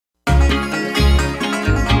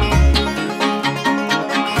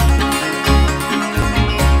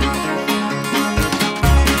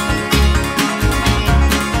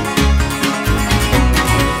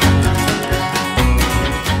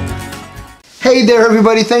Hey there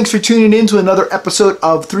everybody, thanks for tuning in to another episode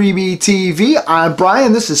of 3B TV. I'm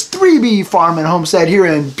Brian, this is 3B Farm and Homestead here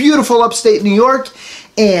in beautiful upstate New York.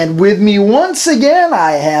 And with me once again,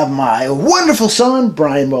 I have my wonderful son,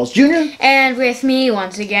 Brian Wells Jr. And with me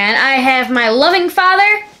once again, I have my loving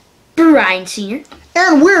father, Brian Sr.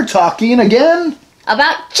 And we're talking again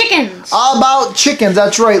about chickens. About chickens,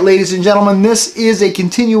 that's right, ladies and gentlemen. This is a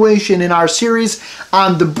continuation in our series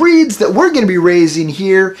on the breeds that we're going to be raising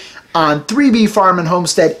here on 3B Farm and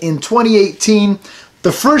Homestead in 2018.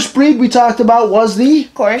 The first breed we talked about was the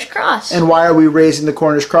Cornish Cross. And why are we raising the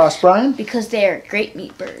Cornish Cross, Brian? Because they're a great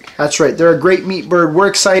meat bird. That's right, they're a great meat bird. We're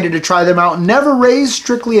excited to try them out. Never raised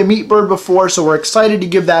strictly a meat bird before, so we're excited to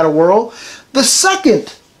give that a whirl. The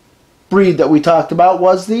second breed that we talked about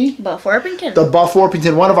was the Buff Orpington. The Buff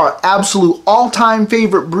Orpington, one of our absolute all-time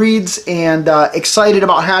favorite breeds, and excited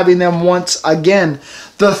about having them once again.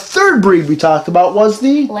 The third breed we talked about was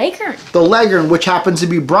the Leghorn. The Leghorn, which happens to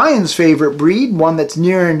be Brian's favorite breed, one that's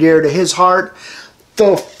near and dear to his heart.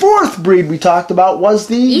 The fourth breed we talked about was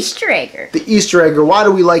the Easter Egger. The Easter Egger. Why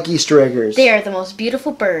do we like Easter Eggers? They are the most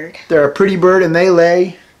beautiful bird. They're a pretty bird and they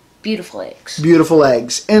lay beautiful eggs. Beautiful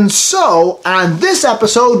eggs. And so, on this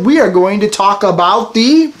episode, we are going to talk about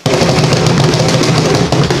the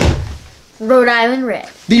Rhode Island Red.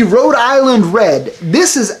 The Rhode Island Red.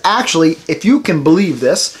 This is actually, if you can believe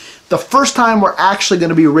this, the first time we're actually going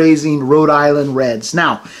to be raising Rhode Island Reds.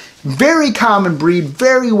 Now, very common breed,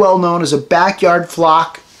 very well known as a backyard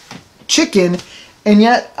flock chicken, and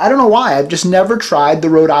yet, I don't know why, I've just never tried the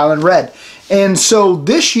Rhode Island Red. And so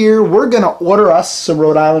this year, we're going to order us some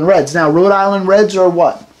Rhode Island Reds. Now, Rhode Island Reds are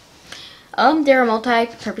what? They're a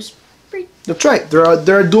multi-purpose breed. That's right.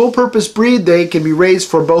 They're a dual-purpose breed. They can be raised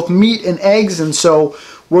for both meat and eggs, and so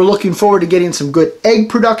we're looking forward to getting some good egg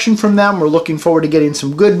production from them. We're looking forward to getting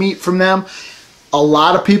some good meat from them. A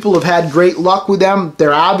lot of people have had great luck with them.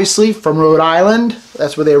 They're obviously from Rhode Island.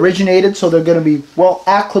 That's where they originated, so they're going to be well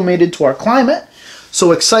acclimated to our climate.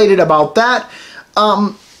 So excited about that.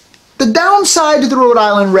 The downside to the Rhode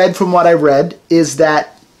Island Red, from what I've read, is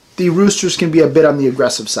that the roosters can be a bit on the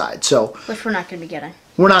aggressive side. So, which we're not going to be getting.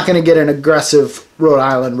 We're not going to get an aggressive Rhode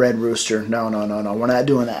Island Red rooster. No. We're not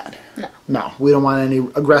doing that. No, we don't want any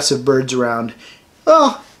aggressive birds around.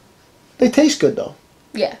 Oh, they taste good, though.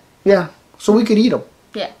 Yeah. Yeah, so we could eat them.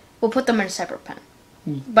 Yeah, we'll put them in a separate pen.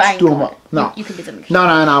 But I ain't do them going. up. No. You can do them yourself.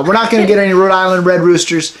 No. We're not going to get any Rhode Island Red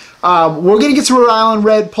roosters. We're going to get some Rhode Island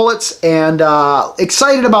Red pullets, and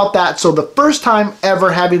excited about that. So the first time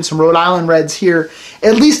ever having some Rhode Island Reds here,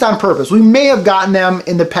 at least on purpose. We may have gotten them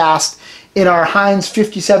in the past in our Heinz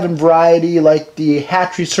 57 variety, like the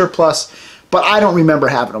Hatchery Surplus, but I don't remember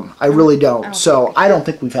having them. I really don't. I don't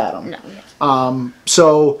think we've had them. No.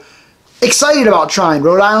 So excited about trying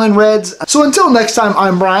Rhode Island Reds. So until next time,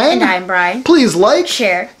 I'm Brian. And I'm Brian. Please like,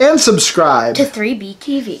 share, and subscribe to 3B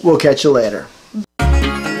TV. We'll catch you later.